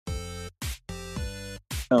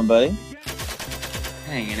doing, buddy?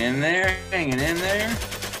 Hanging in there, hanging in there.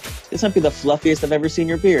 This might be the fluffiest I've ever seen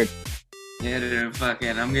your beard. Yeah, dude,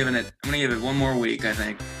 fucking, I'm gonna give it one more week, I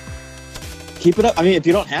think. Keep it up. I mean, if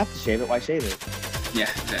you don't have to shave it, why shave it? Yeah,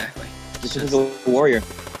 exactly. Just as a warrior.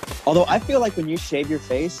 Although I feel like when you shave your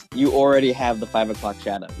face, you already have the 5 o'clock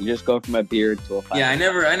shadow. You just go from a beard to a 5. Yeah, I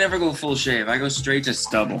never go full shave. I go straight to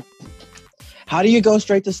stubble. How do you go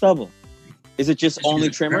straight to stubble? Is it just only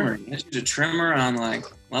trimmer? Just use a trimmer on like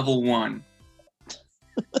level 1.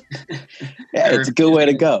 Yeah, it's a good way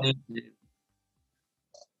to go.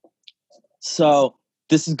 So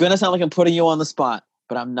this is going to sound like I'm putting you on the spot,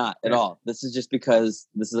 but I'm not at all. This is just because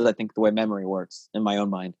this is, I think, the way memory works in my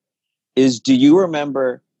own mind. Do you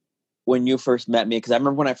remember when you first met me? Because I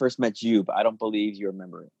remember when I first met you, but I don't believe you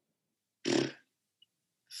remember it.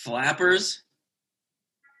 Flappers?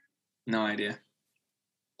 No idea.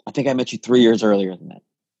 I think I met you 3 years earlier than that.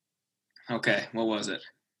 Okay, what was it?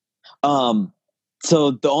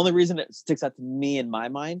 So the only reason it sticks out to me in my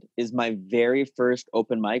mind is my very first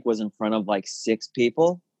open mic was in front of like 6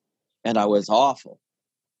 people, and I was awful.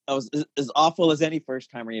 I was as awful as any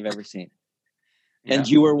first timer you've ever seen. Yeah. And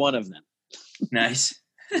you were one of them. Nice.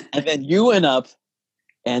 And then you went up,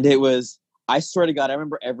 and it was, I swear to God, I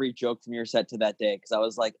remember every joke from your set to that day, because I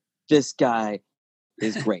was like, this guy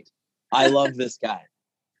is great. I love this guy.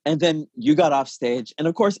 And then you got off stage, and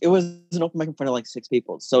of course, it was an open mic in front of like 6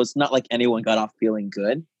 people, so it's not like anyone got off feeling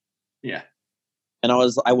good. Yeah. And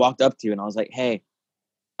I walked up to you, and I was like, "Hey,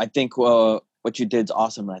 I think what you did's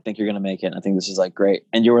awesome, and I think you're gonna make it. And I think this is like great."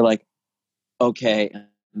 And you were like, "Okay," and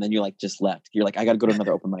then you like just left. You're like, "I got to go to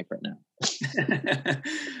another open mic right now."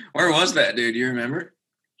 Where was that, dude? Do you remember?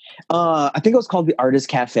 I think it was called the Artist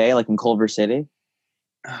Cafe, like in Culver City.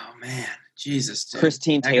 Oh man, Jesus! Dude.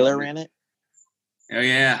 Christine Taylor ran it. Oh,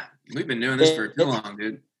 yeah. We've been doing this for too long,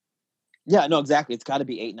 dude. Yeah, no, exactly. It's got to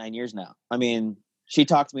be 8-9 years now. I mean, she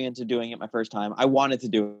talked me into doing it my first time. I wanted to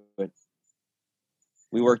do it.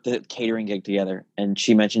 We worked the catering gig together, and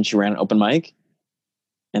she mentioned she ran an open mic.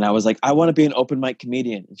 And I was like, I want to be an open mic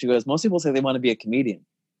comedian. And she goes, most people say they want to be a comedian.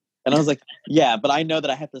 And I was like, yeah, but I know that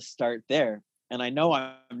I have to start there. And I know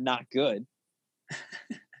I'm not good.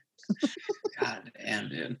 God damn,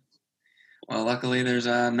 dude. Well, luckily there's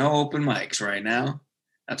no open mics right now.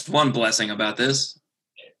 That's one blessing about this.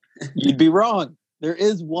 You'd be wrong. There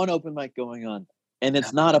is one open mic going on, and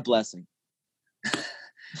it's not a blessing.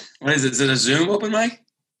 What is it? Is it a Zoom open mic?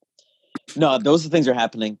 No, those things are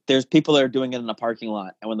happening. There's people that are doing it in a parking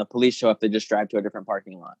lot, and when the police show up, they just drive to a different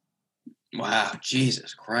parking lot. Wow,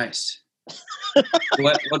 Jesus Christ.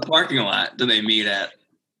 What parking lot do they meet at?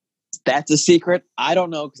 That's a secret. I don't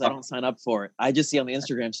know because I don't sign up for it. I just see on the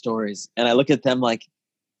Instagram stories, and I look at them like,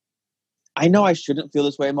 I know I shouldn't feel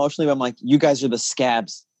this way emotionally, but I'm like, you guys are the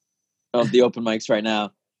scabs of the open mics right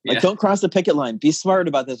now. Like, Don't cross the picket line. Be smart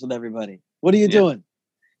about this with everybody. What are you doing?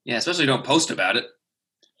 Yeah, especially don't post about it.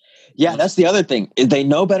 Yeah, that's the other thing. They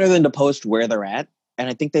know better than to post where they're at, and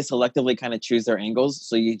I think they selectively kind of choose their angles,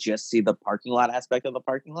 so you just see the parking lot aspect of the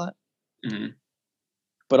parking lot. Mm-hmm.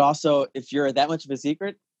 But also, if you're that much of a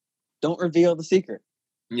secret, don't reveal the secret.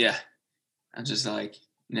 Yeah. I'm just like,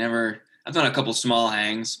 never. I've done a couple small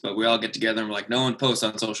hangs, but we all get together and we're like, no one posts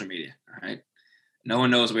on social media. All right. No one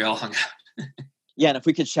knows we all hung out. Yeah. And if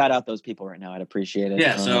we could shout out those people right now, I'd appreciate it.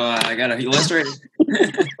 Yeah. So I got a list right.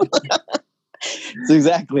 That's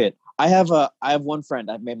exactly it. I have one friend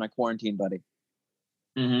I've made my quarantine buddy.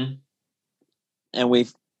 Mm-hmm. And we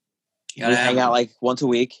hang out like once a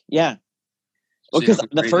week. Yeah. Well, because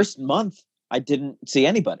the first month I didn't see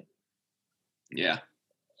anybody. Yeah.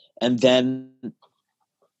 And then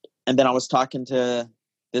I was talking to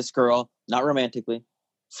this girl, not romantically,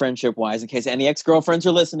 friendship wise, in case any ex-girlfriends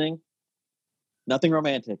are listening. Nothing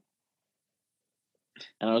romantic.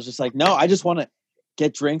 And I was just like, no, I just want to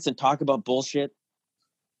get drinks and talk about bullshit.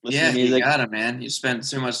 Listen to music. You got it, man. You spend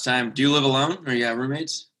so much time. Do you live alone or you got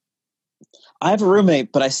roommates? I have a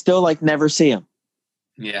roommate, but I still like never see him.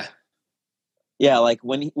 Yeah. Yeah, like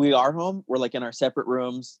when we are home, we're like in our separate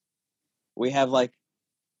rooms. We have like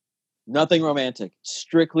nothing romantic,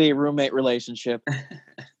 strictly a roommate relationship.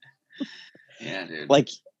 Yeah, dude. Like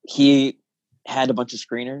he had a bunch of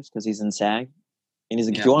screeners because he's in SAG. And he's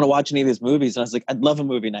like, if you want to watch any of these movies, and I was like, I'd love a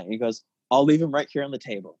movie night. And he goes, I'll leave them right here on the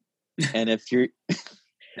table. And if you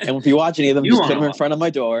watch any of them, just put them in front of my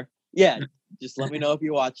door. Yeah, just let me know if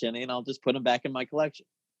you watch any, and I'll just put them back in my collection.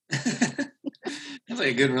 That's like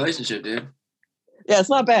a good relationship, dude. Yeah, it's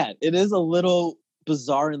not bad. It is a little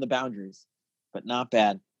bizarre in the boundaries, but not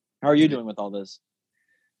bad. How are you doing with all this?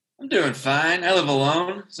 I'm doing fine. I live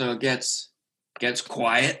alone, so it gets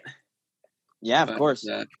quiet. Yeah, of course.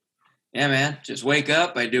 Yeah, man. Just wake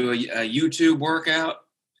up. I do a YouTube workout.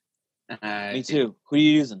 Me too. Who are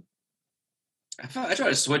you using? I try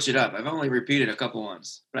to switch it up. I've only repeated a couple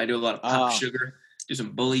ones, but I do a lot of pump Oh, sugar. Do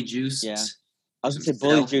some bully juice. yeah. I was Some gonna say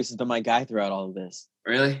Bully self. Juice has been my guy throughout all of this.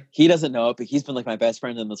 Really? He doesn't know it, but he's been like my best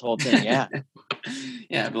friend in this whole thing. Yeah.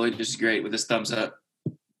 Yeah, bully juice is great with his thumbs up.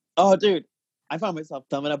 Oh, dude, I found myself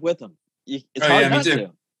thumbing up with him. It's Oh hard yeah, me not too.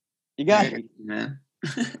 to. You got it. Great, man.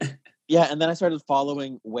 Yeah, and then I started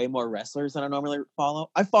following way more wrestlers than I normally follow.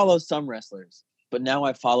 I follow some wrestlers, but now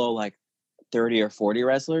I follow like 30 or 40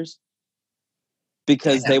 wrestlers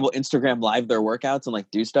because Damn. they will Instagram live their workouts and like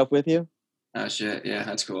do stuff with you. Oh shit. Yeah,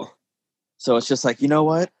 that's cool. So it's just like, you know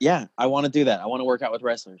what? Yeah, I want to do that. I want to work out with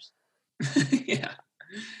wrestlers. Yeah.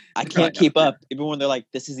 I They can't probably know. keep up even when they're like,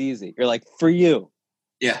 this is easy. You're like, for you.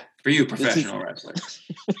 Yeah, for you, This is professional wrestler.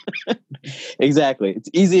 exactly. It's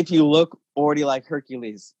easy if you look already like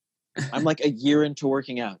Hercules. I'm like a year into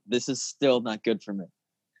working out. This is still not good for me.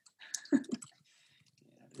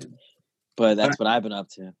 But that's what I've been up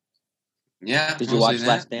to. Yeah. Did you mostly watch that.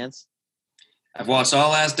 Last Dance? I've watched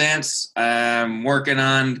all Last Dance. I'm working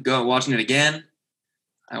on watching it again.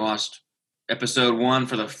 I watched episode 1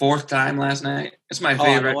 for the 4th time last night. It's my Oh, I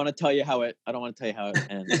favorite. don't want to tell you how it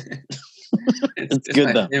ends. It's good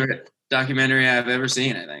my though. favorite documentary I've ever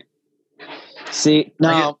seen, I think. See,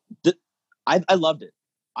 no, I loved it.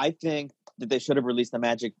 I think that they should have released the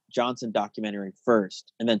Magic Johnson documentary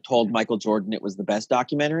first and then told Michael Jordan it was the best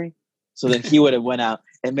documentary. So then he would have went out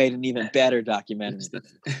and made an even better documentary.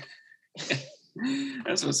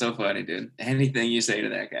 That's what's so funny, dude. Anything you say to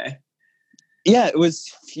that guy. Yeah, it was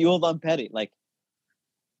fueled on petty. Like,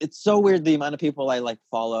 it's so weird the amount of people I like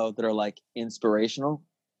follow that are like inspirational.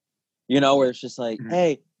 You know, where it's just like,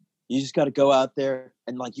 hey, you just got to go out there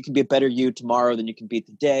and like you can be a better you tomorrow than you can be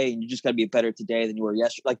today, and you just got to be better today than you were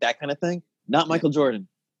yesterday, like that kind of thing. Not Michael Jordan.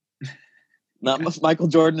 Not Michael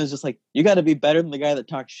Jordan is just like, you got to be better than the guy that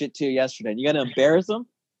talked shit to you yesterday. And you got to embarrass him.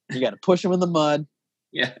 You got to push him in the mud.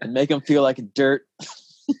 Yeah. And make him feel like a dirt.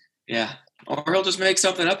 Yeah. Or he'll just make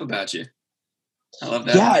something up about you. I love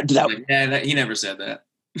that. Yeah, he never said that.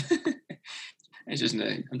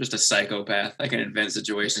 I'm just a psychopath. I can invent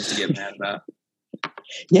situations to get mad about.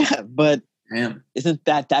 Yeah, but Damn. Isn't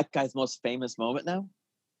that guy's most famous moment now?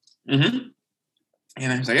 Mm-hmm.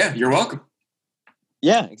 And I was like, yeah, you're welcome.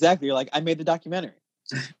 Yeah, exactly. You're like, I made the documentary.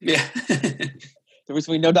 Yeah. There was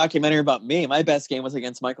no documentary about me. My best game was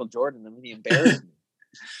against Michael Jordan, and he embarrassed me.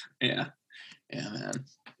 Yeah. Yeah, man.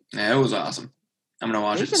 Yeah, it was awesome. I'm gonna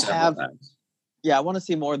watch it several times. Yeah, I want to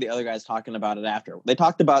see more of the other guys talking about it after. They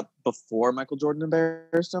talked about before Michael Jordan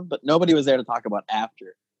embarrassed him, but nobody was there to talk about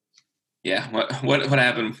after. Yeah, what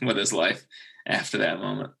happened with his life after that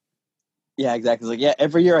moment? Yeah, exactly. It's like, yeah,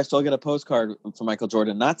 every year I still get a postcard from Michael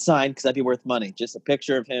Jordan, not signed because that'd be worth money, just a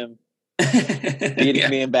picture of him beating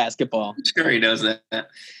me in basketball. Sure, he does that.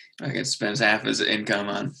 I guess spends half his income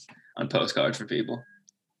on postcards for people.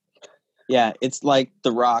 Yeah, it's like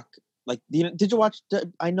The Rock. Like, did you watch?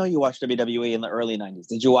 I know you watched WWE in the early '90s.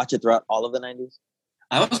 Did you watch it throughout all of the '90s?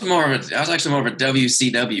 I was actually more of a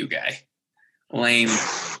WCW guy.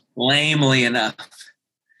 Lamely enough.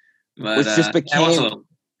 But which just became a little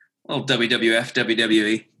WWF,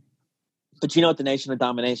 WWE. But you know what the Nation of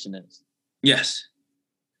Domination is? Yes.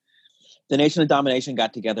 The Nation of Domination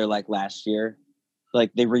got together like last year.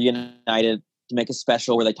 Like they reunited to make a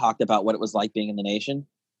special where they talked about what it was like being in the Nation.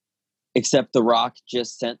 Except The Rock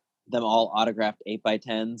just sent them all autographed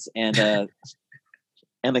 8x10s and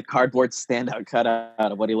and the cardboard standout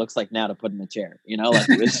cutout of what he looks like now to put in the chair. You know, like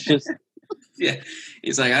it's just yeah.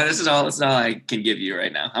 He's like, this is all I can give you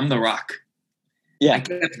right now. I'm The Rock. Yeah. I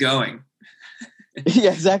kept going.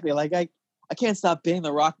 Yeah, exactly. Like I can't stop being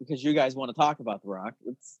The Rock because you guys want to talk about The Rock.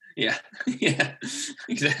 Yeah,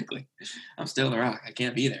 exactly. I'm still The Rock. I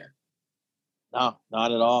can't be there. No,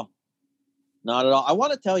 not at all. Not at all. I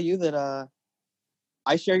want to tell you that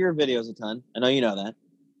I share your videos a ton. I know you know that.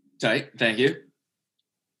 Tight. Thank you.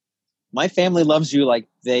 My family loves you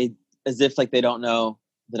as if like they don't know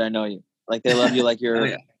that I know you. Like they love you like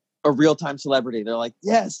you're a real-time celebrity. They're like,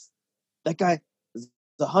 yes, that guy is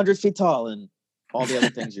 100 feet tall and all the other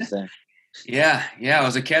things you're saying. Yeah. I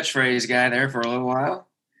was a catchphrase guy there for a little while.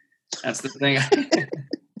 That's the thing.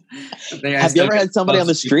 Have you ever had somebody on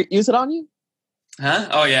the street use it on you? Huh?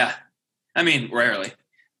 Oh, yeah. I mean, rarely.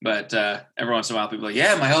 But every once in a while, people are like,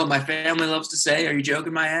 yeah, my family loves to say, are you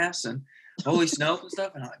joking my ass? And holy snow and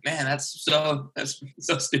stuff. And I'm like, man, that's so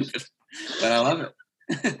stupid. But I love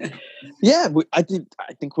it. Yeah, I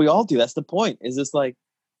think we all do. That's the point. Is this like,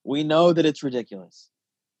 we know that it's ridiculous.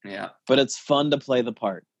 Yeah. But it's fun to play the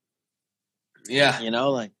part. Yeah. You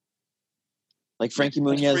know, Like Frankie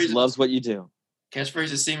Muniz loves what you do.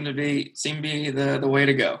 Catchphrases seem to be the way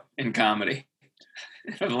to go in comedy.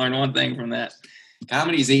 If I've learned one thing from that,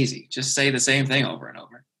 comedy's easy. Just say the same thing over and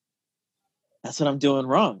over. That's what I'm doing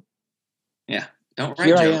wrong. Yeah, don't write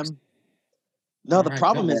Here jokes. I am. No, All the right,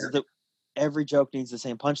 problem don't is work. that every joke needs the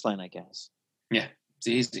same punchline, I guess. Yeah, it's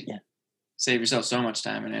easy. Yeah. Save yourself so much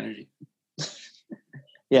time and energy.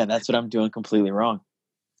 Yeah, that's what I'm doing completely wrong.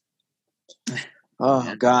 Oh,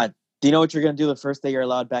 Yeah. God. Do you know what you're going to do the first day you're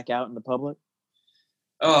allowed back out in the public?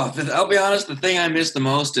 Oh, I'll be honest. The thing I miss the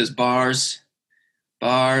most is bars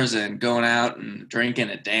and going out and drinking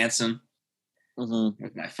and dancing Mm-hmm.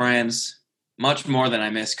 with my friends. Much more than I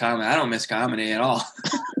miss comedy. I don't miss comedy at all.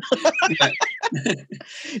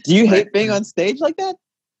 Do you hate being on stage like that?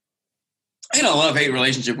 I had a love-hate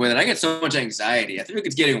relationship with it. I get so much anxiety. I think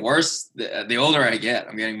it's getting worse the older I get.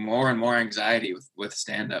 I'm getting more and more anxiety with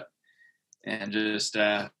stand-up. And just,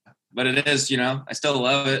 but it is, I still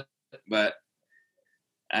love it, but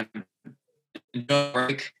I'm enjoying a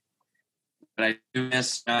break. But I do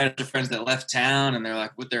miss, I had friends that left town and they're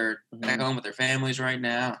like back home with their families right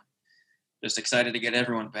now. Just excited to get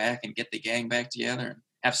everyone back and get the gang back together and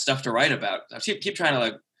have stuff to write about. I keep trying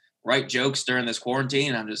to write jokes during this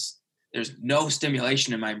quarantine. There's no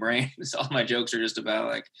stimulation in my brain. All my jokes are just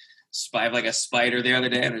about I have a spider the other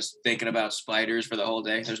day. I'm just thinking about spiders for the whole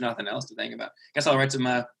day. There's nothing else to think about. Guess I'll write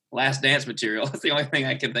some Last Dance material. That's the only thing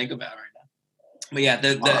I can think about right now. But yeah,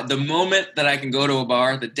 the moment that I can go to a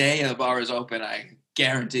bar, the day a bar is open, I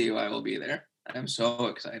guarantee you I will be there. I'm so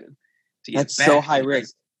excited to get That's back. so high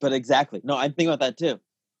risk. But exactly. No, I'm thinking about that too.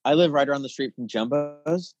 I live right around the street from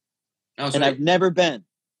Jumbo's. Oh, and I've never been.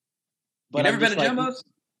 But you never been to Jumbo's?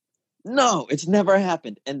 No, it's never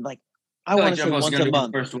happened. And I want to say once a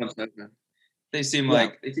month. First ones they seem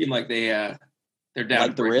like they're down like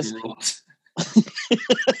to the risk. Rules.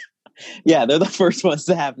 Yeah, they're the first ones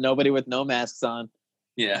to have nobody with no masks on.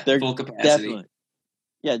 Yeah, they're full capacity. Definitely.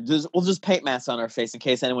 Yeah, we'll just paint masks on our face in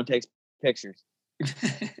case anyone takes pictures.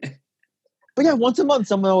 But yeah, once a month,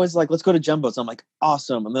 someone always let's go to Jumbo's. I'm like,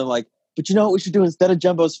 awesome. And they're like, but you know what we should do instead of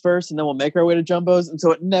Jumbo's first, and then we'll make our way to Jumbo's. And so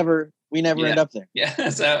we never end up there. Yeah.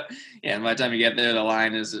 So by the time you get there, the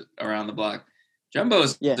line is around the block.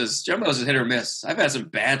 Jumbo's is hit or miss. I've had some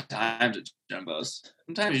bad times at Jumbo's.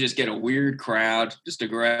 Sometimes you just get a weird crowd, just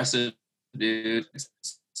aggressive dude.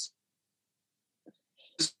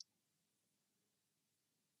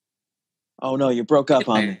 Oh no, you broke up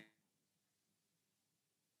on me.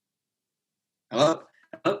 Hello?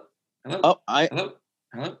 Hello?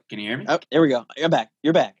 Hello? Can you hear me? Oh, there we go. You're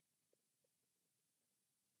back.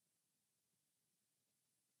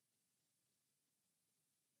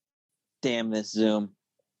 Damn this Zoom.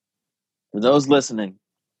 For those listening,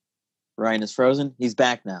 Ryan is frozen. He's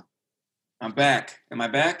back now. I'm back. Am I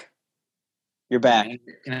back? You're back.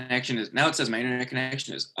 Now it says my internet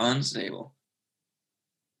connection is unstable.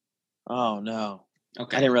 Oh no.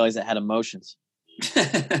 Okay. I didn't realize it had emotions.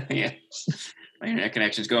 Yeah. My internet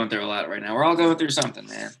connection's going through a lot right now. We're all going through something,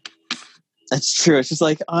 man. That's true. It's just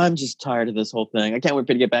I'm just tired of this whole thing. I can't wait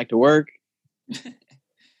to get back to work. Have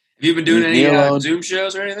you been doing any Zoom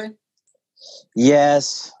shows or anything?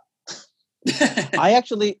 Yes. I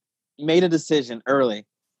actually made a decision early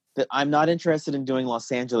that I'm not interested in doing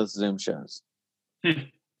Los Angeles Zoom shows.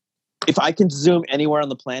 If I can Zoom anywhere on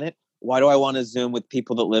the planet, why do I want to Zoom with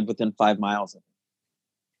people that live within 5 miles of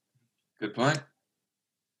me? Good point.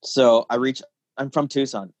 So I'm from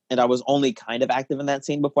Tucson, and I was only kind of active in that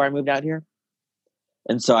scene before I moved out here.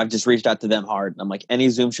 And so I've just reached out to them hard. And I'm like, any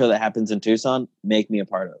Zoom show that happens in Tucson, make me a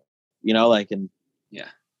part of it. And yeah.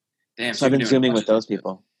 Damn. So I've been Zooming with those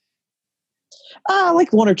people. 1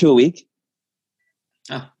 or 2 a week.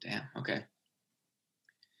 Oh, damn. Okay.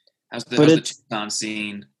 How's the Tucson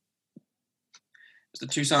scene? How's the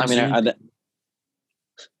Tucson scene?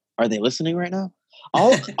 Are they listening right now?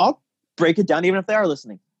 I'll break it down, even if they are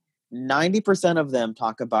listening. 90% of them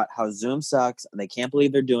talk about how Zoom sucks and they can't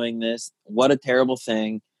believe they're doing this. What a terrible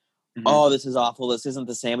thing. Mm-hmm. Oh, this is awful. This isn't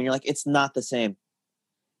the same. And you're like, it's not the same.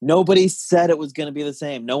 Nobody said it was going to be the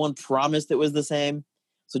same. No one promised it was the same.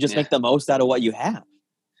 So just make the most out of what you have.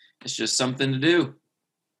 It's just something to do.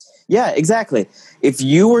 Yeah, exactly. If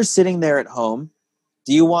you were sitting there at home,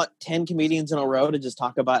 do you want 10 comedians in a row to just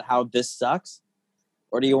talk about how this sucks?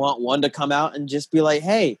 Or do you want one to come out and just be like,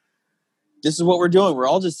 hey, this is what we're doing. We're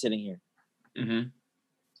all just sitting here. Mm-hmm.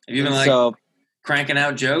 Have you been cranking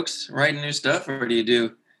out jokes, writing new stuff, or do you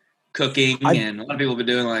do cooking? And a lot of people have been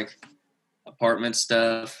doing apartment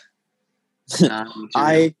stuff.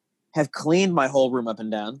 I have cleaned my whole room up and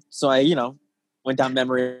down. So I, went down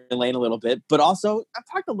memory lane a little bit. But also, I've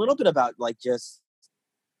talked a little bit about just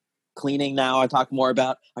cleaning now. I talk more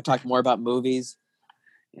about movies.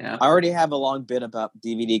 Yeah. I already have a long bit about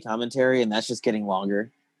DVD commentary, and that's just getting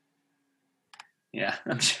longer. Yeah,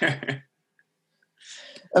 I'm sure.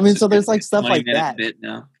 I mean, so there's like stuff like that. Bit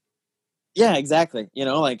now. Yeah, exactly. You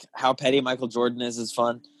know, like how petty Michael Jordan is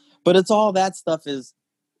fun, but it's all that stuff is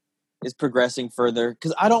progressing further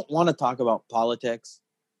because I don't want to talk about politics.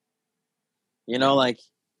 You know, like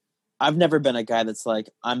I've never been a guy that's like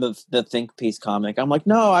I'm the think piece comic. I'm like,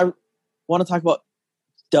 no, I want to talk about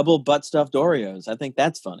double butt stuffed Oreos. I think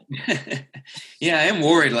that's funny. Yeah, I am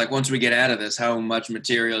worried. Like once we get out of this, how much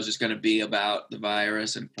material is just going to be about the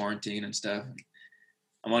virus and quarantine and stuff.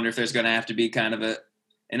 I wonder if there's going to have to be kind of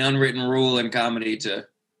an unwritten rule in comedy to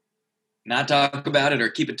not talk about it or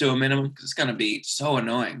keep it to a minimum because it's going to be so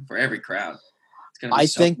annoying for every crowd. I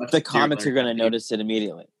think the comics are going to notice it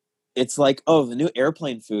immediately. It's like, oh, the new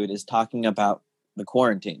Airplane food is talking about the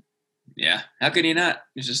quarantine. Yeah. How can you not?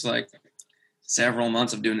 It's just like several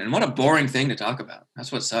months of doing it. And what a boring thing to talk about.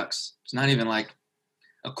 That's what sucks. It's not even like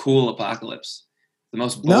a cool apocalypse. The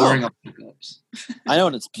most boring apocalypse. I know,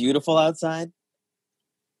 and it's beautiful outside.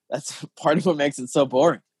 That's part of what makes it so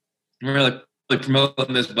boring. We're really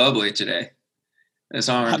promoting this bubbly today. This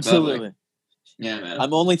orange Absolutely. Bubbly. Yeah, man.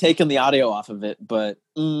 I'm only taking the audio off of it, but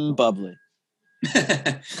bubbly.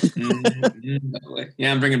 Bubbly.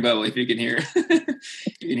 Yeah, I'm bringing bubbly if you can hear.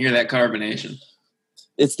 You can hear that carbonation.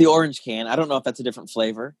 It's the orange can. I don't know if that's a different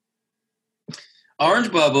flavor.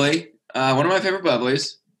 Orange bubbly. One of my favorite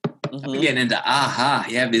bubblies. Mm-hmm. I'm getting into AHA.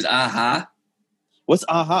 You have these AHA. What's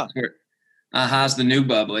AHA? AHA's the new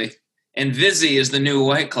bubbly. And Vizzy is the new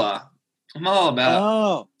White Claw. I'm all about.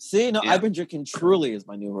 Oh, see, no, yeah. I've been drinking Truly as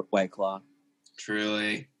my new White Claw.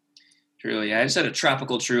 Truly. Yeah, I just had a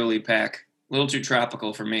tropical Truly pack. A little too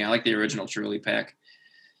tropical for me. I like the original Truly pack.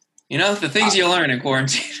 You know, the things you learn in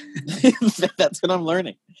quarantine. That's what I'm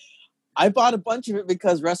learning. I bought a bunch of it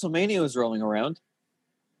because WrestleMania was rolling around.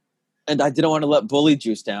 And I didn't want to let Bully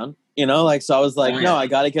Juice down. You know, like, so I was like, no, I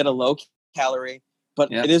got to get a low calorie.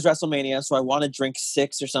 But it is WrestleMania, so I want to drink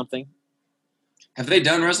 6 or something. Have they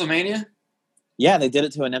done WrestleMania? Yeah, they did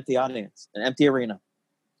it to an empty audience, an empty arena.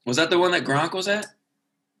 Was that the one that Gronk was at?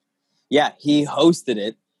 Yeah, he hosted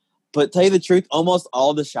it. But tell you the truth, almost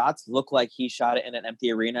all the shots look like he shot it in an empty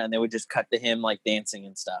arena, and they would just cut to him like dancing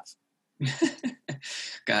and stuff.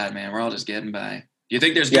 God, man, we're all just getting by. Do you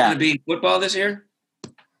think there's going to be football this year?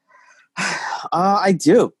 I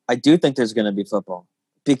do. I do think there's going to be football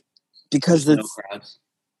because there's it's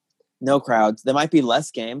no crowds. There might be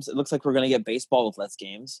less games. It looks like we're going to get baseball with less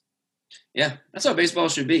games. Yeah, that's how baseball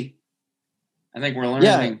should be. I think we're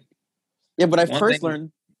learning. Yeah, but I first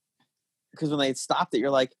learned because when they stopped it, you're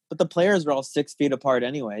like, but the players are all 6 feet apart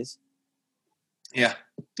anyways. Yeah,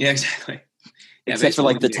 exactly. Yeah, except for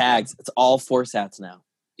like the tags. It's all 4 sets now.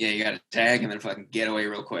 Yeah, you got to tag and then fucking get away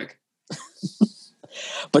real quick.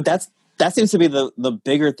 But that seems to be the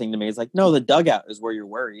bigger thing to me. It's like, no, the dugout is where you're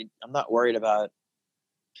worried. I'm not worried about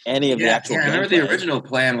any of the actual. Yeah, I remember the original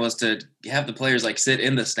plan was to have the players like sit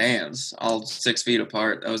in the stands, all 6 feet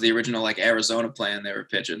apart. That was the original like Arizona plan they were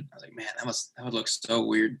pitching. I was like, man, that would look so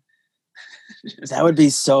weird. That would be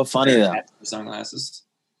so funny though. Sunglasses,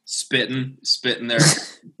 spitting their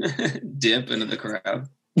dip into the crowd.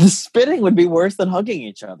 The spitting would be worse than hugging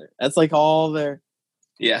each other. That's like all their.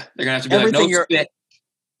 Yeah, they're gonna have to be like, no spit.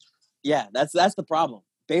 Yeah, that's the problem.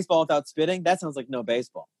 Baseball without spitting, that sounds like no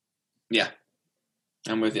baseball. Yeah,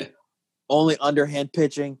 I'm with you. Only underhand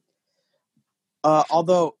pitching.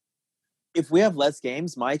 Although, if we have less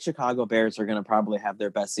games, my Chicago Bears are going to probably have their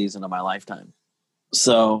best season of my lifetime.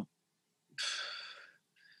 So,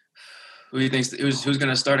 who do you think who's going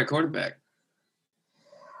to start at quarterback?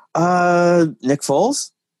 Nick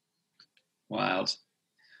Foles. Wild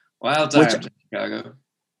times in Chicago.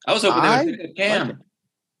 I was hoping they would pick up Cam.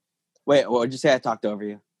 Wait, what did you say? I talked over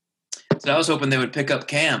you. So I was hoping they would pick up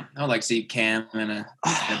Cam. I would like to see Cam in a.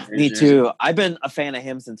 Me too. I've been a fan of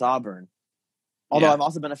him since Auburn. Although I've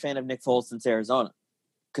also been a fan of Nick Foles since Arizona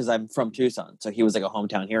because I'm from Tucson. So he was like a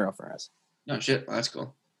hometown hero for us. Oh, shit. Well, that's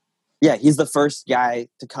cool. Yeah, he's the first guy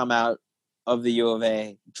to come out of the U of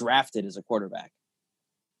A drafted as a quarterback.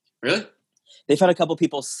 Really? They've had a couple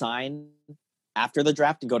people sign after the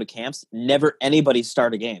draft and go to camps. Never anybody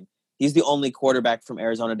start a game. He's the only quarterback from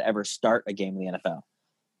Arizona to ever start a game in the NFL.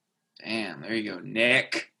 Damn, there you go.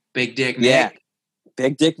 Nick. Big Dick Nick. Yeah.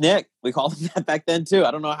 Big Dick Nick. We called him that back then, too. I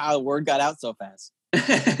don't know how the word got out so fast.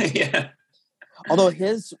 Yeah. Although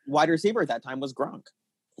his wide receiver at that time was Gronk.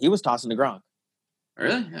 He was tossing to Gronk.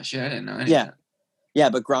 Really? Oh, shit, I didn't know anything. Yeah,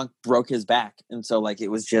 but Gronk broke his back. And so, like, it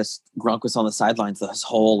was just Gronk was on the sidelines this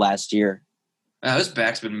whole last year. Wow, his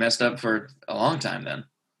back's been messed up for a long time then.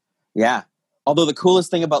 Yeah. Although the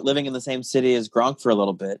coolest thing about living in the same city as Gronk for a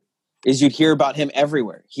little bit is you'd hear about him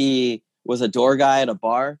everywhere. He was a door guy at a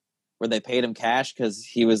bar where they paid him cash because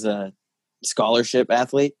he was a scholarship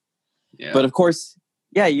athlete. Yeah. But of course,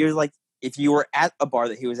 yeah, you're like, if you were at a bar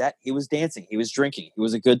that he was at, he was dancing, he was drinking, it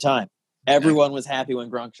was a good time. Everyone was happy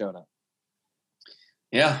when Gronk showed up.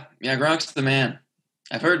 Yeah. Gronk's the man.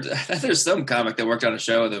 I've heard there's some comic that worked on a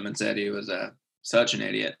show with him and said he was such an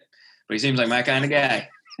idiot, but he seems like my kind of guy.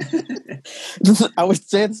 I would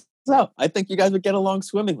say so. I think you guys would get along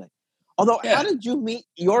swimmingly. Although, How did you meet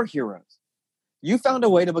your heroes? You found a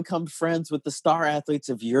way to become friends with the star athletes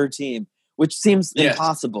of your team, which seems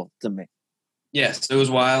impossible to me. Yes, it was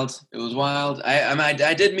wild.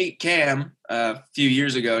 I did meet Cam a few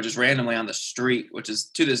years ago, just randomly on the street, which is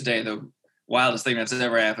to this day the wildest thing that's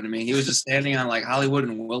ever happened to me. He was just standing on like Hollywood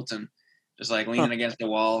and Wilton, just like leaning against the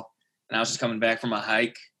wall, and I was just coming back from a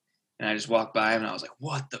hike, and I just walked by him, and I was like,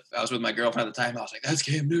 "What the?" I was with my girlfriend at the time. I was like, "That's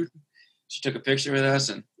Cam Newton." She took a picture with us,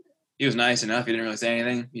 and he was nice enough. He didn't really say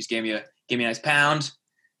anything. He just gave me a nice pound,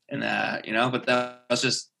 and but that was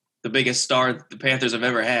just the biggest star the Panthers have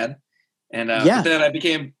ever had. And but then I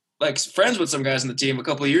became like friends with some guys on the team a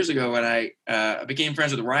couple of years ago when I became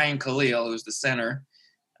friends with Ryan Khalil, who's the center.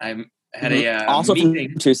 I had a also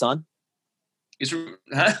meeting. From Tucson. He's from,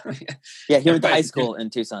 huh? Yeah, he went to high school in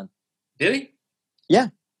Tucson. Did he? Yeah.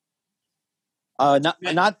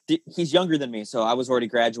 He's younger than me, so I was already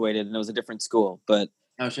graduated and it was a different school. But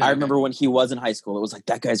I remember when he was in high school, it was like,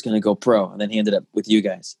 that guy's going to go pro. And then he ended up with you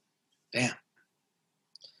guys. Damn.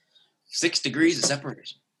 6 degrees of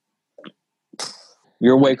separation.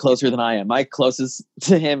 You're way closer than I am. My closest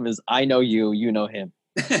to him is I know you, you know him.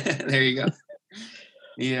 There you go.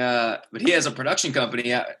 Yeah, but he has a production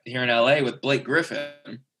company out here in LA with Blake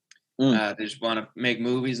Griffin. They just want to make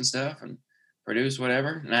movies and stuff and produce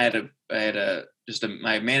whatever. And I had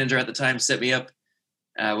my manager at the time set me up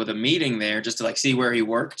with a meeting there just to like see where he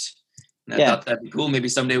worked. And I thought that'd be cool. Maybe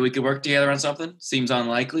someday we could work together on something. Seems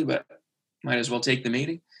unlikely, but might as well take the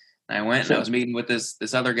meeting. And I went and I was meeting with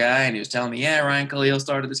this other guy, and he was telling me, Ryan Khalil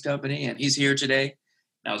started this company and he's here today.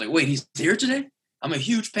 And I was like, wait, he's here today? I'm a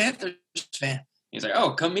huge Panthers fan. He's like,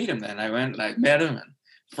 oh, come meet him then. I went and I met him and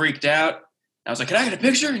freaked out. I was like, can I get a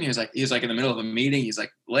picture? And he was like in the middle of a meeting. He's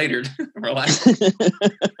like, later, relax.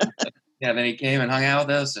 Yeah, then he came and hung out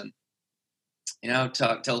with us and,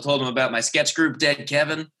 told him about my sketch group, Dead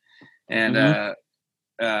Kevin. And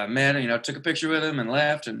met, took a picture with him and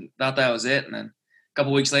left and thought that was it. And then a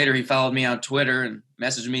couple weeks later, he followed me on Twitter and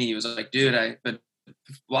messaged me. He was like, dude, I've been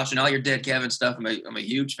watching all your Dead Kevin stuff. I'm a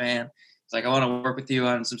huge fan. It's like, I want to work with you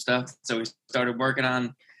on some stuff. So we started working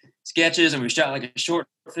on sketches and we shot like a short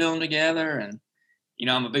film together. And,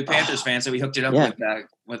 I'm a big Panthers fan. So we hooked it up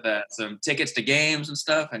with some tickets to games and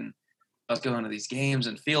stuff. And I was going to these games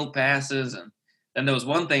and field passes. And then there was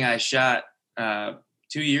one thing I shot 2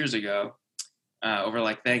 years ago over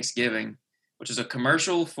like Thanksgiving, which is a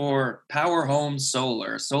commercial for Power Home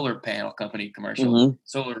Solar, a solar panel company commercial.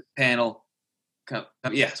 Solar panel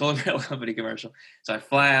company commercial. So I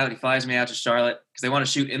fly out. He flies me out to Charlotte because they want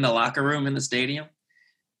to shoot in the locker room in the stadium.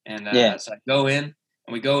 And so I go in,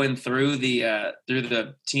 and we go in through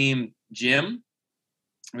the team gym.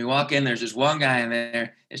 We walk in. There's just one guy in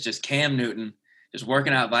there. It's just Cam Newton, just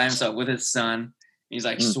working out by himself with his son. He's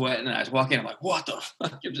like sweating, and I just walk in. I'm like, what the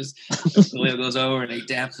fuck? Leo goes over and he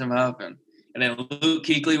daps him up, and then Luke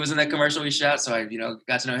Kuechly was in that commercial we shot. So I,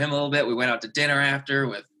 got to know him a little bit. We went out to dinner after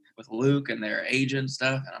with Luke and their agent and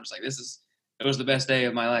stuff. And I'm just like, it was the best day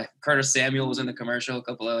of my life. Curtis Samuel was in the commercial, a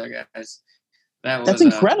couple other guys. That's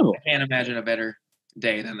incredible. I can't imagine a better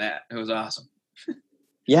day than that. It was awesome.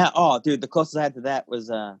 Yeah. Oh, dude, the closest I had to that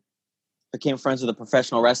was became friends with a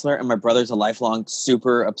professional wrestler, and my brother's a lifelong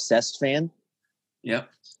super obsessed fan. Yep.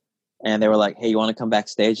 And they were like, hey, you want to come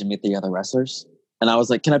backstage and meet the other wrestlers? And I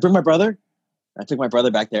was like, can I bring my brother? I took my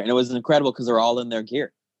brother back there, and it was incredible because they're all in their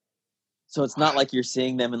gear. So it's not like you're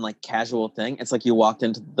seeing them in like casual thing. It's like you walked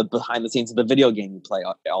into the behind the scenes of the video game you play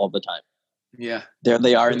all the time. Yeah. There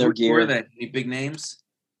they are in their gear. Were they? Any big names?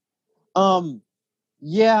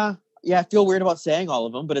 Yeah. I feel weird about saying all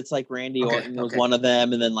of them, but it's like Randy Orton was one of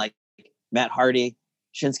them, and then like Matt Hardy,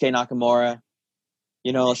 Shinsuke Nakamura,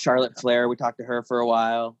 Charlotte Flair. We talked to her for a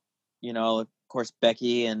while. Of course,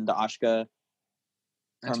 Becky and Asuka,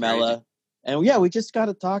 Carmella. And we just got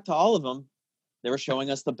to talk to all of them. They were showing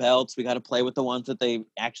us the belts. We got to play with the ones that they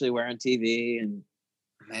actually wear on TV. And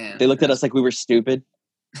they looked at us like we were stupid.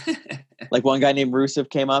 Like one guy named Rusev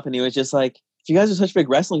came up and he was just like, if you guys are such big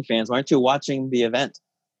wrestling fans, why aren't you watching the event?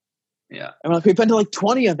 Yeah. And we've been to like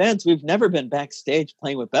 20 events. We've never been backstage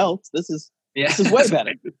playing with belts. This is way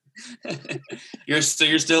better. You're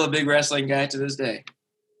still a big wrestling guy to this day.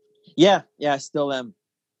 Yeah, I still am.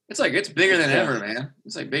 It's bigger than ever, man.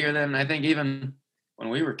 It's like bigger than I think even when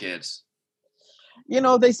we were kids.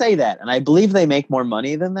 They say that, and I believe they make more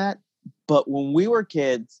money than that. But when we were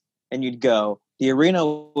kids and you'd go, the arena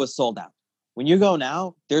was sold out. When you go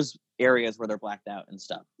now, there's areas where they're blacked out and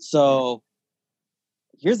stuff. So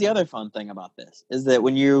here's the other fun thing about this is that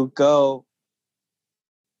when you go,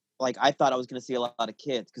 like I thought I was going to see a lot of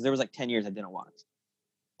kids because there was like 10 years I didn't watch.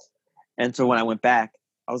 And so when I went back,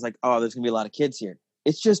 I was like, oh, there's going to be a lot of kids here.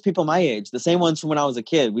 It's just people my age, the same ones from when I was a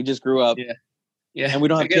kid. We just grew up. Yeah. And we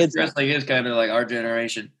don't have kids. Wrestling is kind of like our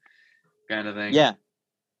generation kind of thing. Yeah.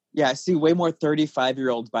 Yeah. I see way more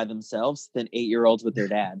 35-year-olds by themselves than 8-year-olds with their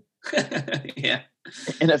dad. Yeah.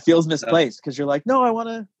 And it feels misplaced because you're like, no, I want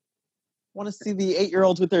to see the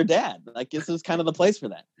 8-year-olds with their dad. Like this is kind of the place for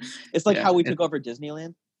that. It's like how we took over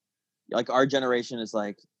Disneyland. Like our generation is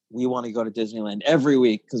like, we want to go to Disneyland every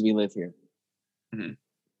week because we live here. Mm-hmm.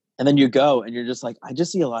 And then you go and you're just like, I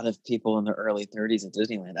just see a lot of people in their early 30s at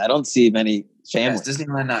Disneyland. I don't see many families. Is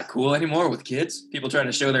Disneyland not cool anymore with kids? People trying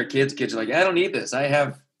to show their kids. Kids are like, I don't need this. I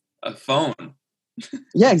have a phone.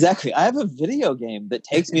 Yeah, exactly. I have a video game that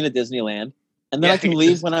takes me to Disneyland, and then I can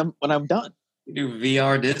leave when I'm done. You do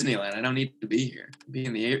VR Disneyland. I don't need to be here. Be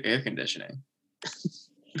in the air conditioning.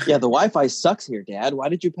 Yeah, the Wi-Fi sucks here, Dad. Why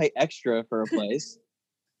did you pay extra for a place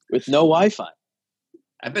with no Wi-Fi?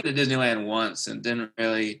 I've been to Disneyland once and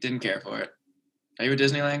didn't care for it. Are you a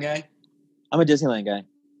Disneyland guy? I'm a Disneyland guy.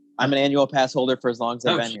 I'm an annual pass holder for as long as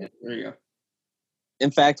I've been here. There you go.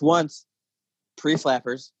 In fact, once,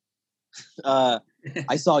 pre-Flappers, I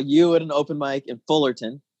saw you at an open mic in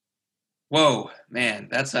Fullerton. Whoa, man,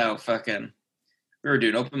 that's how fucking we were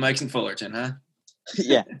doing open mics in Fullerton, huh?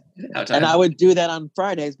 Yeah. And I would do that on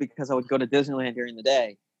Fridays because I would go to Disneyland during the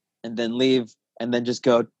day and then leave and then just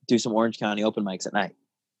go do some Orange County open mics at night.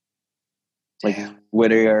 Like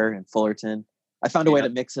Whittier and Fullerton. I found a way to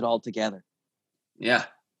mix it all together. Yeah.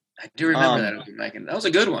 I do remember that open mic. That was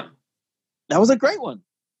a good one. That was a great one.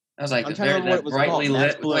 That was like that brightly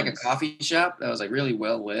lit with like a coffee shop. That was like really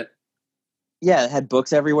well lit. Yeah, it had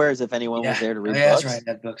books everywhere as if anyone was there to read books. That's right. It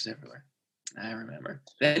had books everywhere. I remember.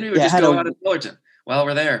 Then we would just go out to Fullerton. While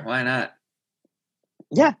we're there, why not?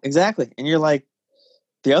 Yeah, exactly. And you're like,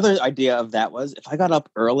 the other idea of that was if I got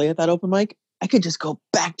up early at that open mic, I could just go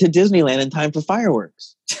back to Disneyland in time for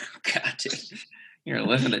fireworks. God, dude. You're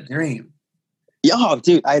living the dream. Yo,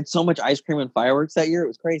 dude, I had so much ice cream and fireworks that year. It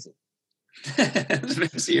was crazy. It was the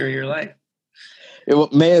best year of your life.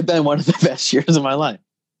 It may have been one of the best years of my life.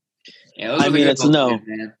 Yeah, I mean, it's no.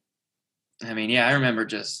 Man. I mean, yeah, I remember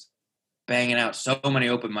just banging out so many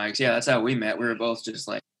open mics. Yeah, that's how we met. We were both just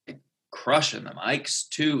like crushing the mics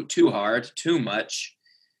too hard, too much.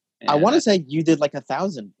 And I want to say you did like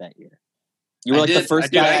 1,000 that year. You were the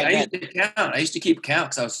first guy I used to count. I used to keep count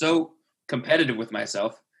because I was so competitive with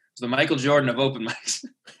myself. It was the Michael Jordan of open mics.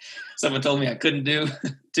 Someone told me I couldn't do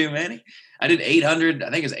too many. I did 800.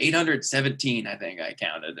 I think it was 817. I think I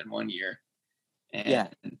counted in one year. And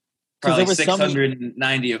probably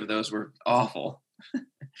 690 of those were awful.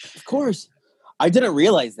 Of course. I didn't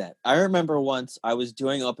realize that. I remember once I was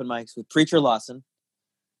doing open mics with Preacher Lawson.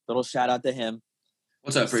 Little shout out to him.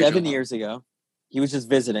 What's up, Preacher? 7 years ago. He was just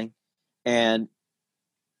visiting. And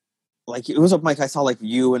like it was open mic. I saw like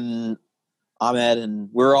you and Ahmed and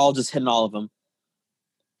we were all just hitting all of them.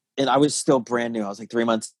 And I was still brand new. I was like 3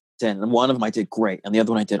 months in. And one of them I did great. And the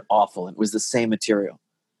other one I did awful. And it was the same material.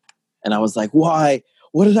 And I was like, why?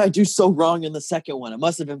 What did I do so wrong in the second one? It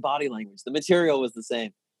must have been body language. The material was the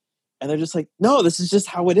same. And they're just like, no, this is just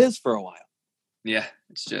how it is for a while. Yeah,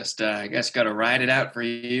 it's just, I guess, got to ride it out for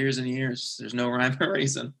years and years. There's no rhyme or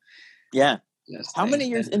reason. Yeah. How many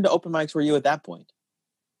years into open mics were you at that point?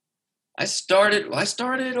 I started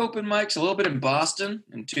open mics a little bit in Boston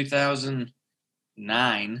in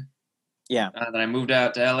 2009. Yeah. Then I moved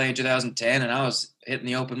out to LA in 2010, and I was hitting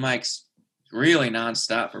the open mics really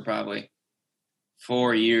nonstop for probably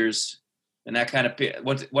 4 years. And that kind of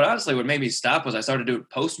what honestly what made me stop was I started doing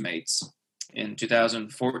Postmates in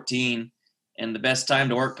 2014, and the best time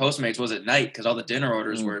to work Postmates was at night because all the dinner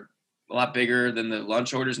orders were a lot bigger than the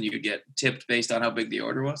lunch orders, and you could get tipped based on how big the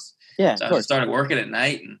order was. Yeah, so I started working at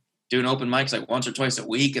night and doing open mics like once or twice a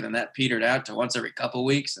week, and then that petered out to once every couple of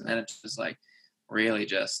weeks, and then it just like really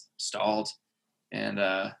just stalled. And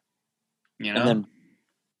and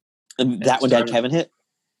that one Dead Kevin hit.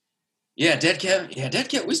 Yeah, Dead Kevin.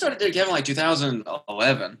 We started Dead Kevin like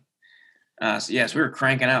 2011. So yes, we were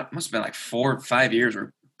cranking out. Must have been like 4 or 5 years.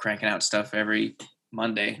 We're cranking out stuff every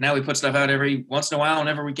Monday. Now we put stuff out every once in a while,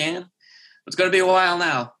 whenever we can. It's going to be a while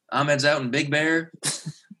now. Ahmed's out in Big Bear.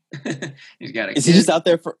 He's got a Is kid. he just out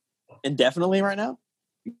there for indefinitely right now?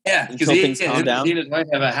 Yeah, because Until things calm down? he and his wife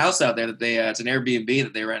have a house out there that they it's an Airbnb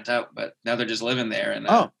that they rent out, but now they're just living there and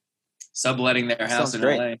subletting their house sounds in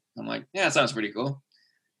great. LA. I'm like, yeah, that sounds pretty cool.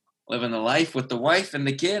 Living the life with the wife and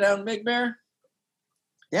the kid out in Big Bear.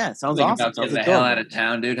 Yeah, it sounds Thinking awesome. about getting Sounds the hell adorable. out of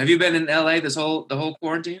town, dude. Have you been in LA the whole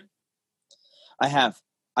quarantine? I have.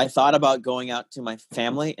 I thought about going out to my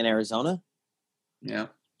family in Arizona, Yeah.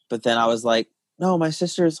 but then I was like, no, my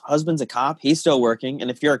sister's husband's a cop. He's still working. And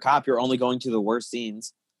if you're a cop, you're only going to the worst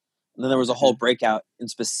scenes. And then there was a whole breakout, and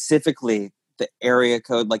specifically the area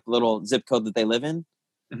code, like little zip code that they live in,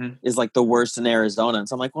 is like the worst in Arizona. And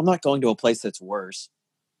so I'm like, well, I'm not going to a place that's worse.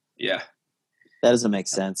 Yeah. That doesn't make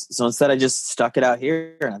sense. So instead, I just stuck it out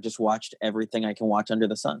here, and I've just watched everything I can watch under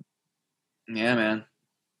the sun. Yeah, man.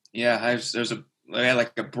 Yeah, I had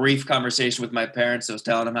like a brief conversation with my parents. I was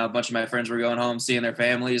telling them how a bunch of my friends were going home, seeing their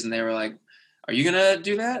families, and they were like, "Are you gonna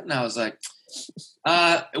do that?" And I was like,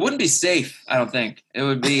 "It wouldn't be safe. I don't think it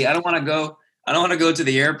would be. I don't want to go. I don't want to go to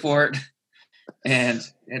the airport and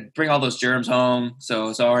bring all those germs home.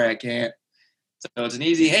 So sorry, I can't." So it's an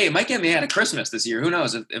easy. Hey, it might get me out of Christmas this year. Who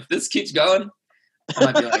knows? If this keeps going, I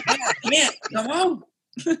might be like, "Yeah, I can't come home."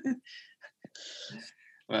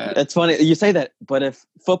 But it's funny you say that, but if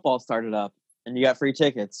football started up and you got free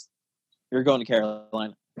tickets, you're going to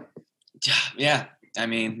Carolina. Yeah, I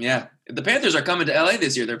mean, yeah, the Panthers are coming to LA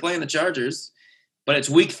this year. They're playing the Chargers, but it's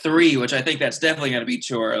week 3, which I think that's definitely going to be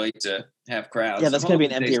too early to have crowds. Yeah, that's going to be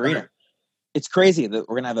an empty arena. It's crazy that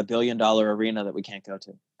we're going to have $1 billion arena that we can't go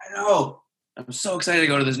to. I know. I'm so excited to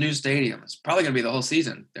go to this new stadium. It's probably going to be the whole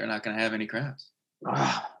season. They're not going to have any crowds.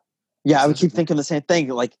 Yeah, I would keep thinking the same thing.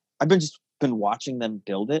 Like I've been watching them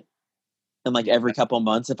build it, and like every couple of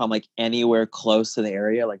months, if I'm like anywhere close to the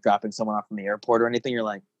area, like dropping someone off from the airport or anything, you're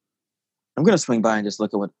like, I'm going to swing by and just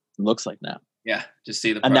look at what it looks like now. Yeah, just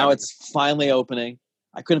see the. And now it's finally opening.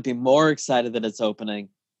 I couldn't be more excited that it's opening.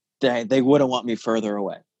 They wouldn't want me further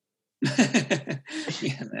away.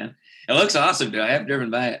 Yeah, man, it looks awesome, dude. I have driven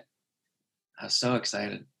by it. I was so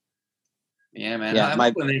excited. Yeah, man. Yeah, I'm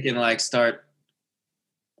hoping they can like start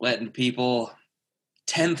letting people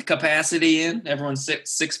 10th capacity in. Everyone's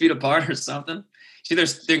 6 feet apart or something. See, they're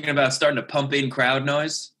thinking about starting to pump in crowd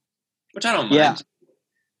noise, which I don't mind. Yeah.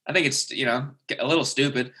 I think it's, a little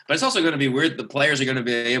stupid, but it's also going to be weird. The players are going to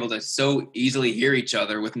be able to so easily hear each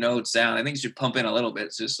other with no sound. I think you should pump in a little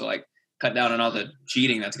bit just to like cut down on all the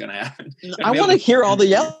cheating that's going to happen. I want to hear all the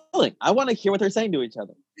yelling. I want to hear what they're saying to each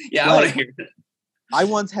other. Yeah, I want to hear it. I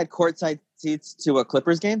once had courtside seats to a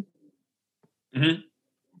Clippers game. Mm-hmm.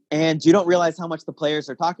 And you don't realize how much the players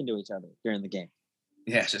are talking to each other during the game.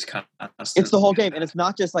 Yeah, it's just constant. It's the whole game. And it's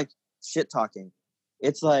not just like shit talking.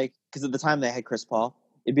 It's like, because at the time they had Chris Paul,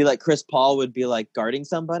 it'd be like Chris Paul would be like guarding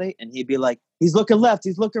somebody and he'd be like, he's looking left,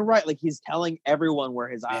 he's looking right. Like he's telling everyone where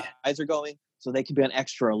his eyes are going so they can be on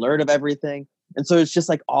extra alert of everything. And so it's just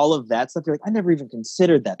like all of that stuff. You're like, I never even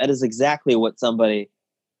considered that. That is exactly what somebody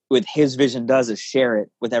with his vision does, is share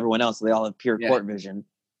it with everyone else. So they all have pure court vision.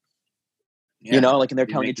 Yeah. Like, and they're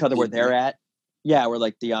telling each other where they're at. Yeah, where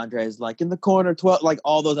like DeAndre is like in the corner, 12, like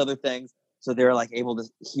all those other things. So they're like able to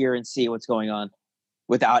hear and see what's going on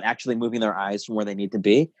without actually moving their eyes from where they need to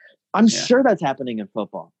be. I'm sure that's happening in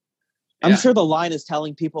football. I'm sure the line is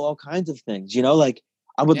telling people all kinds of things. Like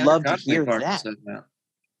I would love to hear that.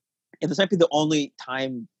 And this might be the only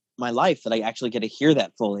time in my life that I actually get to hear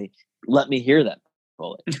that fully. Let me hear that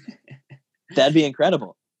fully. That'd be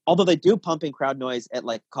incredible. Although they do pump in crowd noise at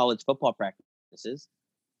like college football practices.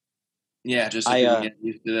 Yeah, just so get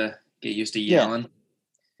used to yelling.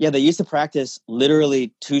 Yeah, they used to practice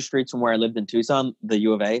literally 2 streets from where I lived in Tucson, the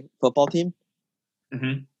U of A football team.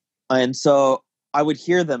 Mm-hmm. And so I would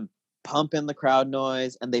hear them pump in the crowd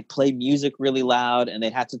noise, and they play music really loud, and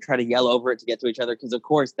they'd have to try to yell over it to get to each other because, of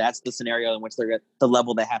course, that's the scenario in which they're at the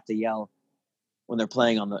level they have to yell when they're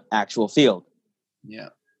playing on the actual field. Yeah.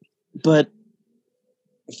 But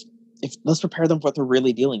if let's prepare them for what they're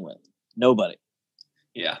really dealing with. Nobody.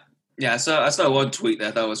 Yeah. Yeah, I saw one tweet that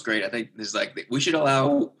I thought was great. I think it's like we should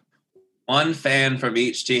allow one fan from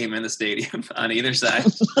each team in the stadium on either side.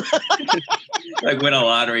 Like win a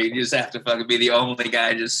lottery, you just have to fucking be the only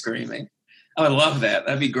guy just screaming. I would love that.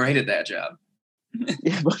 That'd be great at that job.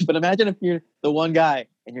 Yeah, but imagine if you're the one guy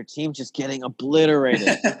and your team's just getting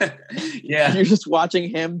obliterated. Yeah. And you're just watching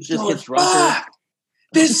him just get drunker.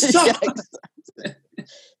 This sucks.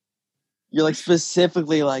 You're like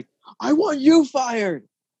specifically like, I want you fired.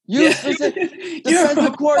 You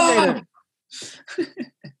defensive coordinator.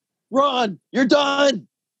 Ron, you're done.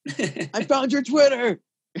 I found your Twitter.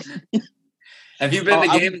 Have you been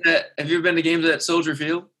to games at Soldier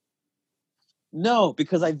Field? No,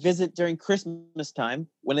 because I visit during Christmas time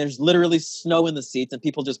when there's literally snow in the seats and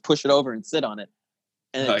people just push it over and sit on it,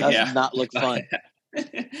 and Oh it does yeah. not look fun.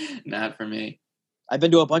 Not for me. I've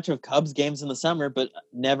been to a bunch of Cubs games in the summer, but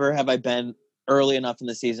never have I been early enough in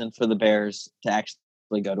the season for the Bears to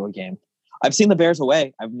actually go to a game. I've seen the Bears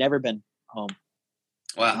away. I've never been home.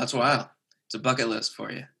 Wow, that's wild. It's a bucket list for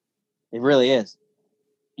you. It really is.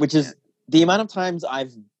 Which is the amount of times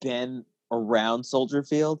I've been around Soldier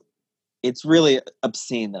Field. It's really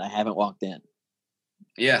obscene that I haven't walked in.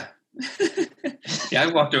 Yeah. Yeah,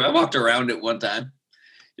 I walked around it one time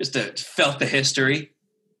just to felt the history.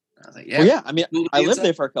 I was like, yeah. Well, yeah. I mean, cool to I be lived inside.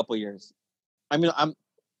 there for a couple years. I mean, I'm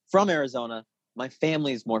from Arizona. My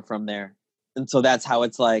family's more from there. And so that's how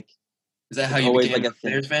it's like. Is that how it's you always became like a a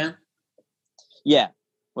thing. Bears fan? Yeah.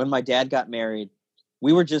 When my dad got married,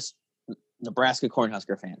 we were just Nebraska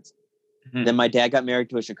Cornhusker fans. Mhm. Then my dad got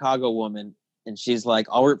married to a Chicago woman, and she's like,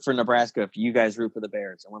 I'll root for Nebraska if you guys root for the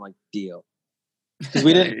Bears. And we're like, deal. Because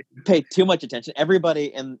we didn't pay too much attention. Everybody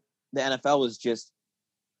in the NFL was just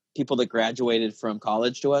people that graduated from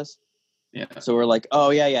college to us. Yeah. So we're like,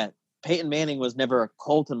 oh, yeah. Peyton Manning was never a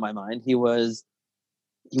Colt in my mind. He was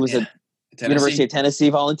a University of Tennessee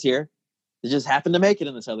volunteer that just happened to make it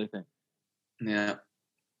in this other thing. Yeah.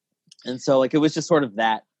 And so, like, it was just sort of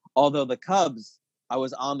that. Although the Cubs, I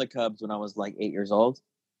was on the Cubs when I was like 8 years old,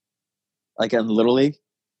 like in Little League.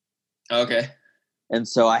 Okay. And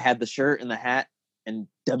so I had the shirt and the hat, and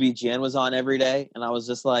WGN was on every day. And I was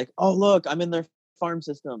just like, oh, look, I'm in their farm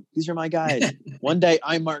system. These are my guys. One day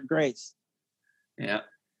I'm Mark Grace. Yeah.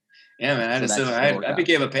 Yeah, man. So I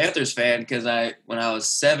became a Panthers fan because when I was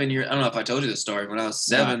 7 years, I don't know if I told you this story. When I was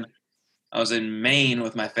 7, I was in Maine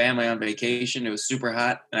with my family on vacation. It was super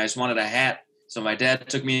hot, and I just wanted a hat. So my dad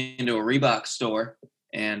took me into a Reebok store,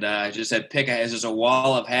 and I just said, pick a hat. There's just a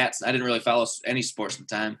wall of hats. I didn't really follow any sports at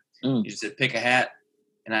the time. He just said, pick a hat.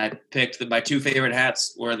 And I picked my two favorite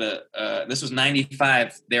hats were this was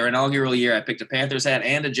 95, their inaugural year. I picked a Panthers hat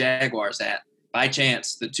and a Jaguars hat by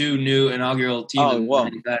chance, the two new inaugural teams in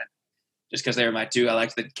 95. Just because they were my two. I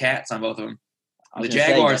liked the cats on both of them. The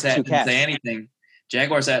Jaguars hat didn't say anything.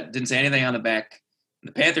 Jaguars hat didn't say anything on the back.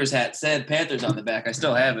 The Panthers hat said Panthers on the back. I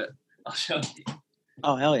still have it. I'll show you.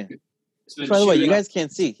 Oh, hell yeah. By the way, you guys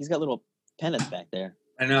can't see. He's got little pennants back there.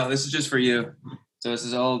 I know. This is just for you. So this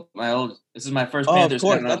is this is my first Panthers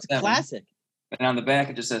hat. That's classic. And on the back,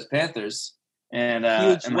 it just says Panthers. And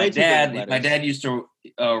my dad used to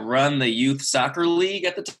run the youth soccer league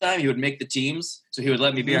at the time. He would make the teams. So he would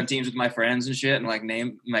let me be on teams with my friends and shit and like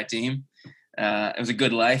name my team. It was a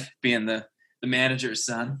good life being the manager's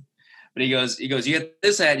son. But he goes, you get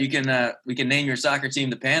this hat, we can name your soccer team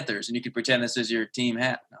the Panthers, and you can pretend this is your team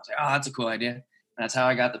hat. And I was like, oh, that's a cool idea. And that's how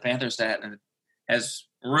I got the Panthers hat, and it has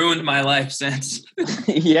ruined my life since.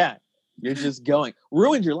 Yeah, you're just going.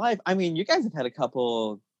 Ruined your life. I mean, you guys have had a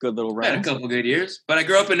couple good little runs. Had a couple good years, but I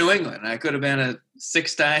grew up in New England. I could have been a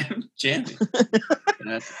 6-time champion.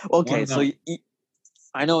 Okay, so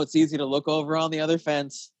I know it's easy to look over on the other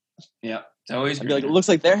fence. Yeah, it's always. I'd be like, it looks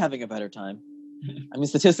like they're having a better time. I mean,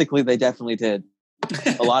 statistically, they definitely did.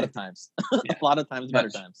 A lot of times. Yeah. A lot of times, better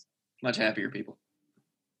times. Much happier people.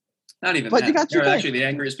 Not even but that. You got They're actually the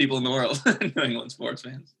angriest people in the world, New England sports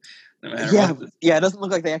fans. No matter what. Yeah, it doesn't look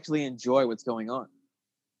like they actually enjoy what's going on.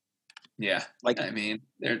 Yeah. Like, I mean,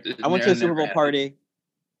 I went to a Super Bowl party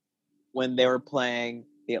when they were playing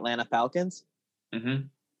the Atlanta Falcons. Mm-hmm.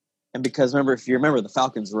 And because, if you remember, the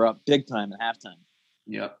Falcons were up big time at halftime.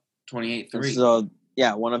 Yep. 28-3. So,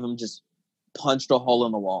 yeah, one of them just punched a hole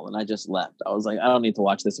in the wall, and I just left. I was like, I don't need to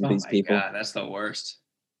watch this with these people. God, that's the worst.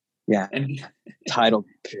 Yeah. Title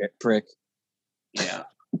prick. Yeah.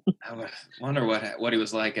 I wonder what he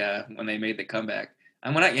was like when they made the comeback.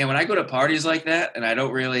 And when I go to parties like that and I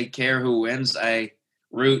don't really care who wins, I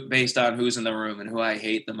root based on who's in the room and who I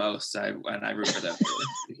hate the most. I root for them.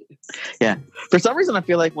 Yeah. For some reason, I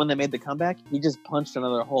feel like when they made the comeback, he just punched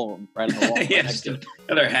another hole right in the wall. Yeah, just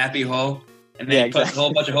another happy hole. And then he put a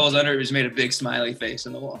whole bunch of holes under it. He just made a big smiley face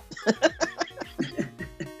in the wall.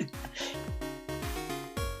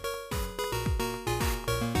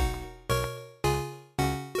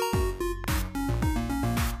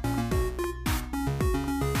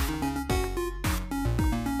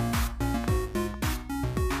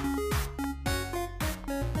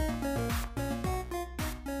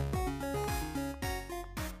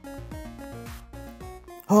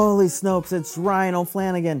 Holy Snopes, it's Ryan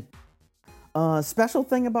O'Flanagan. Special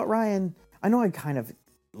thing about Ryan, I know I kind of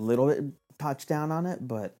little bit touched down on it,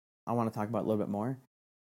 but I want to talk about it a little bit more.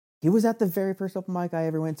 He was at the very first open mic I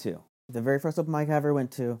ever went to. The very first open mic I ever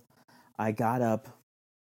went to, I got up,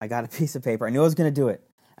 I got a piece of paper. I knew I was going to do it.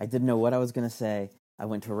 I didn't know what I was going to say. I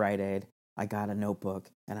went to Rite Aid. I got a notebook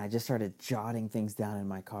and I just started jotting things down in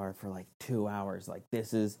my car for like 2 hours. Like,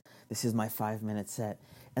 this is my 5-minute set.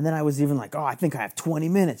 And then I was even like, oh, I think I have 20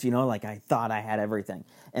 minutes, like I thought I had everything.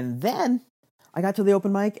 And then I got to the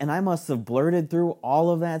open mic and I must have blurted through all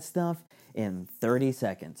of that stuff in 30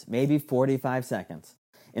 seconds, maybe 45 seconds,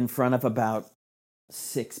 in front of about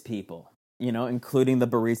 6 people, including the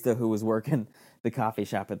barista who was working the coffee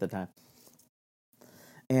shop at the time.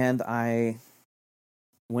 And I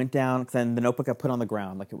went down, then the notebook I put on the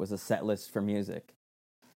ground like it was a set list for music.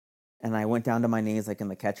 And I went down to my knees like in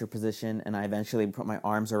the catcher position, and I eventually put my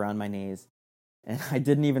arms around my knees. And I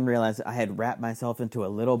didn't even realize I had wrapped myself into a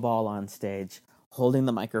little ball on stage, holding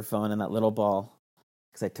the microphone in that little ball,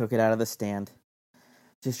 because I took it out of the stand,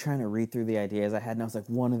 just trying to read through the ideas I had. And I was like,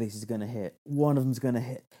 one of these is going to hit. One of them's going to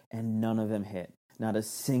hit. And none of them hit. Not a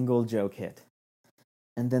single joke hit.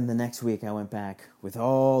 And then the next week I went back with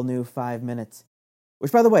all new 5 minutes.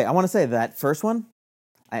 Which, by the way, I want to say that first one,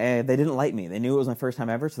 they didn't like me. They knew it was my first time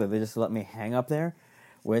ever, so they just let me hang up there,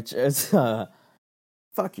 which is,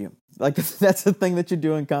 fuck you. Like, that's the thing that you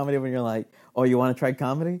do in comedy when you're like, oh, you want to try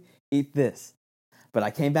comedy? Eat this. But I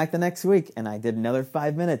came back the next week, and I did another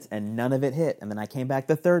 5 minutes, and none of it hit. And then I came back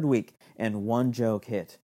the third week, and one joke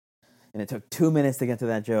hit. And it took 2 minutes to get to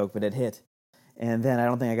that joke, but it hit. And then I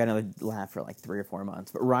don't think I got another laugh for like 3 or 4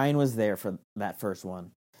 months. But Ryan was there for that first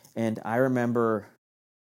one. And I remember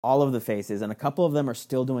all of the faces, and a couple of them are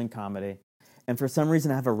still doing comedy. And for some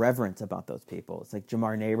reason, I have a reverence about those people. It's like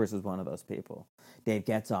Jamar Neighbors was one of those people. Dave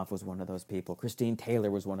Getzoff was one of those people. Christine Taylor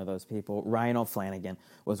was one of those people. Ryan O'Flanagan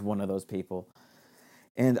was one of those people.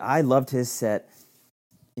 And I loved his set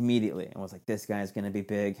immediately. I was like, this guy's going to be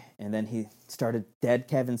big. And then he started Dead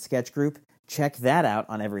Kevin Sketch Group. Check that out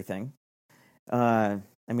on everything. I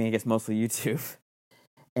guess mostly YouTube.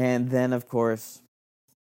 And then, of course,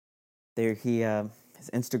 his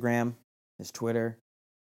Instagram, his Twitter,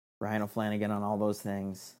 Ryan O'Flanagan on all those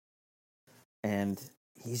things. And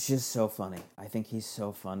he's just so funny. I think he's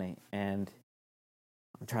so funny. And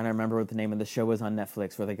I'm trying to remember what the name of the show is on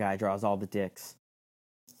Netflix where the guy draws all the dicks.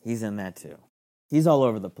 He's in that too. He's all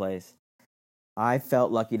over the place. I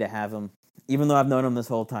felt lucky to have him, even though I've known him this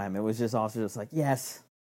whole time. It was just also just like, yes,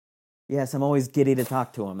 I'm always giddy to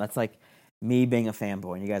talk to him. That's like me being a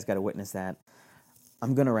fanboy, and you guys got to witness that.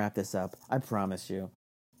 I'm going to wrap this up. I promise you.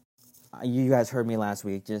 You guys heard me last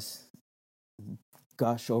week just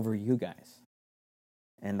gush over you guys.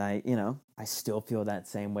 And I still feel that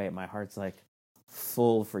same way. My heart's like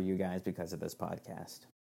full for you guys because of this podcast.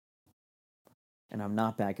 And I'm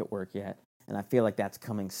not back at work yet. And I feel like that's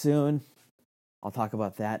coming soon. I'll talk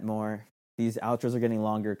about that more. These outros are getting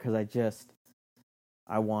longer because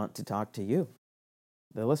I want to talk to you,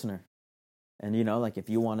 the listener. And, if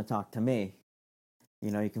you want to talk to me,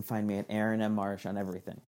 you can find me at Aaron M. Marsh on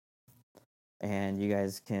everything. And you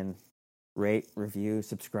guys can rate, review,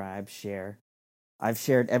 subscribe, share. I've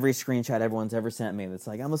shared every screenshot everyone's ever sent me that's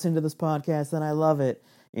like, I'm listening to this podcast and I love it.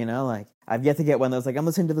 I've yet to get one that's like, I'm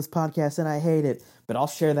listening to this podcast and I hate it. But I'll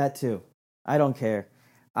share that too. I don't care.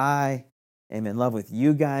 I am in love with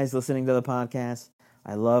you guys listening to the podcast.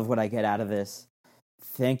 I love what I get out of this.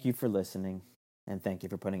 Thank you for listening, and thank you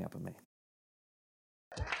for putting up with me.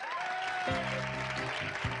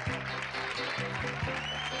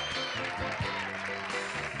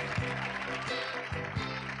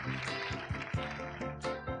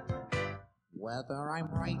 Whether I'm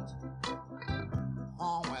right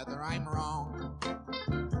or whether I'm wrong,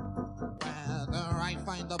 whether I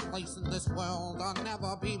find a place in this world I'll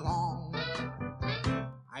never belong,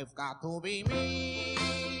 I've got to be me.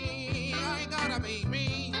 I gotta be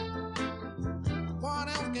me. What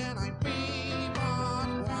else can I be but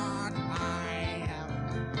what I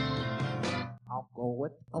am? I'll go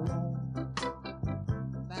it alone.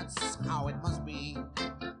 That's how it must be.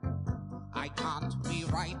 I can't be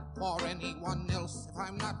right for anyone else if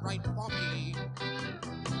I'm not right for me.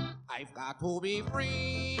 I've got to be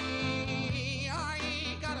free. I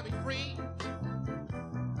gotta be free.